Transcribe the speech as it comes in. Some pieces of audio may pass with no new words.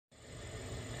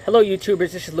Hello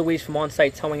YouTubers, this is Luis from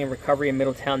On-Site Towing and Recovery in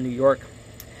Middletown, New York.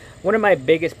 One of my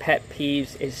biggest pet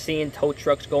peeves is seeing tow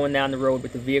trucks going down the road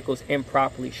with the vehicles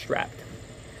improperly strapped.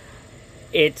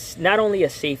 It's not only a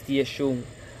safety issue,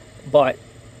 but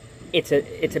it's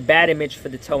a bad image for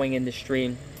the towing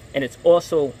industry, and it's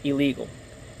also illegal.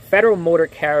 Federal Motor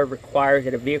Carrier requires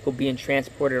that a vehicle being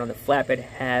transported on the flatbed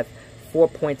have 4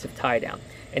 points of tie down,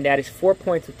 and that is 4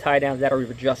 points of tie down that are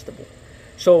adjustable.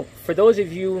 So for those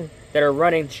of you that are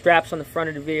running straps on the front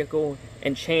of the vehicle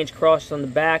and chains crossed on the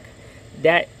back,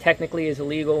 that technically is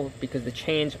illegal because the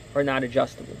chains are not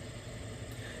adjustable.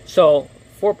 So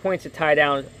 4 points of tie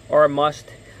down are a must.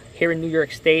 Here in New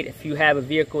York State, if you have a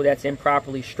vehicle that's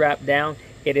improperly strapped down,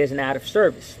 it is an out of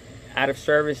service. Out of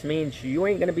service means you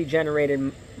ain't going to be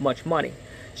generating much money.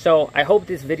 So I hope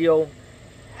this video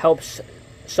helps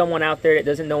someone out there that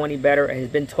doesn't know any better and has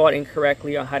been taught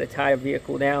incorrectly on how to tie a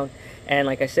vehicle down. And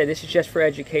like I said, this is just for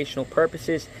educational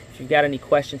purposes. If you've got any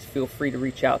questions, feel free to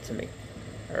reach out to me.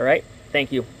 All right,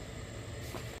 thank you.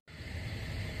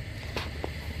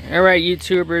 All right,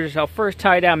 YouTubers, our first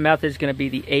tie down method is going to be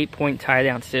the 8-point tie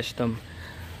down system.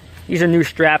 These are new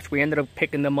straps. We ended up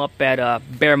picking them up at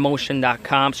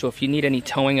bearmotion.com. So if you need any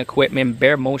towing equipment,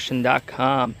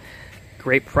 bearmotion.com.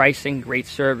 Great pricing, great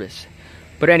service.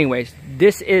 But anyways,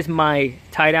 this is my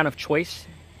tie down of choice.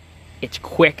 It's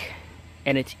quick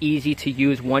and it's easy to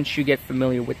use once you get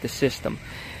familiar with the system.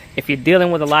 If you're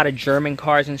dealing with a lot of German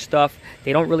cars and stuff,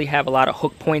 they don't really have a lot of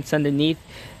hook points underneath.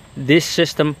 This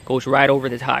system goes right over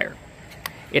the tire.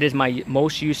 It is my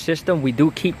most used system. We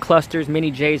do keep clusters, mini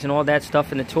J's and all that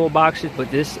stuff in the toolboxes, but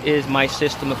this is my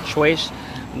system of choice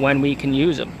when we can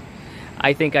use them.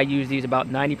 I think I use these about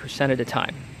 90% of the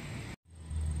time.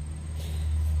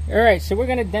 All right, so we're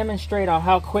going to demonstrate on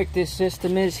how quick this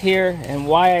system is here and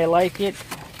why I like it.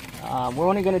 We're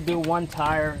only going to do one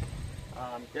tire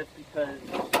just because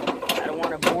I don't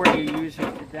want to bore you users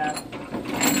to death.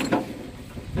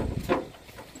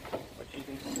 But you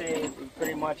can see,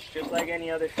 pretty much just like any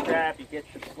other strap, you get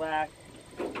your slack.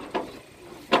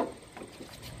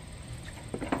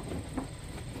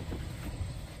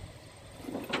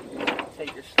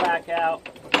 Take your slack out.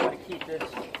 Try to keep this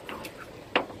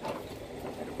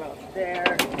at about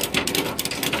there.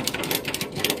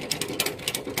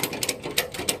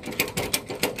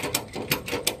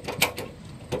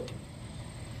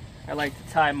 I like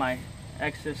to tie my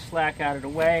excess slack out of the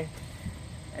way,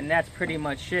 and that's pretty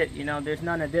much it. You know, there's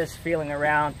none of this feeling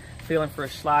around, feeling for a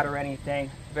slot or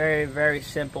anything. Very, very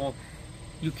simple.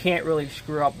 You can't really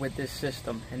screw up with this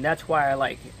system, and that's why I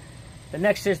like it. The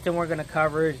next system we're going to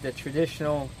cover is the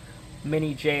traditional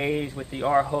mini J's with the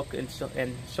R hook and so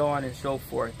on and so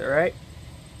forth. All right.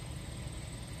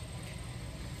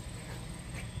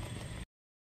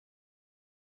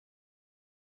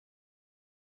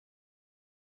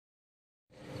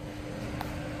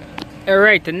 All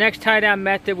right, the next tie down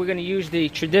method, we're going to use the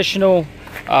traditional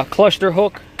cluster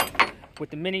hook with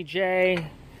the mini J,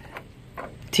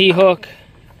 T-hook,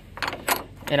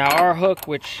 and our R hook,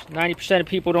 which 90% of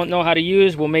people don't know how to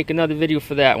use. We'll make another video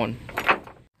for that one.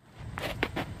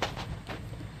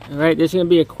 All right, this is going to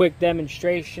be a quick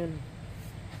demonstration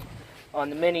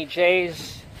on the mini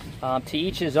J's. To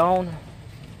each his own.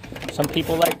 Some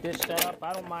people like this setup.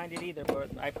 I don't mind it either, but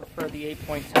I prefer the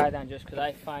 8-point tie down just because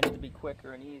I find it to be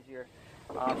quicker and easier.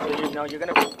 So you know, you're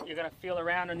gonna feel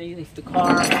around underneath the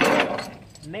car.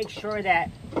 Make sure that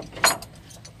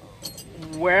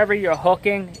wherever you're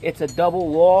hooking, it's a double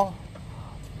wall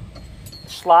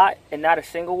slot and not a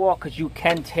single wall, because you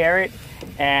can tear it,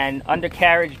 and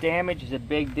undercarriage damage is a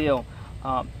big deal.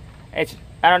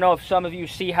 I don't know if some of you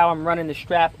see how I'm running the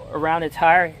strap around the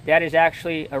tire. That is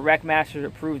actually a Wreckmasters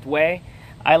approved way.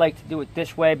 I like to do it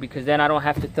this way because then I don't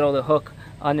have to throw the hook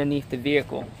underneath the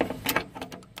vehicle.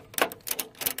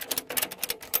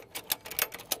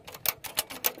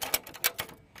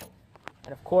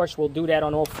 And of course, we'll do that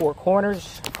on all 4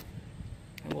 corners.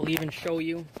 And we'll even show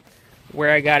you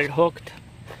where I got it hooked.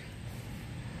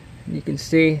 You can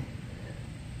see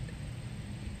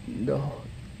the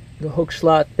hook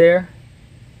slot there.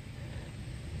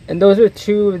 And those are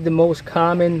 2 of the most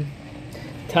common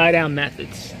tie down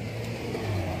methods.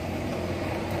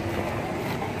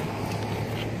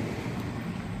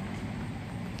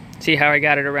 See how I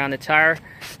got it around the tire?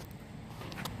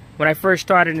 When I first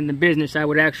started in the business, I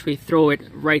would actually throw it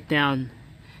right down,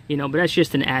 you know, but that's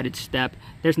just an added step.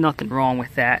 There's nothing wrong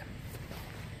with that.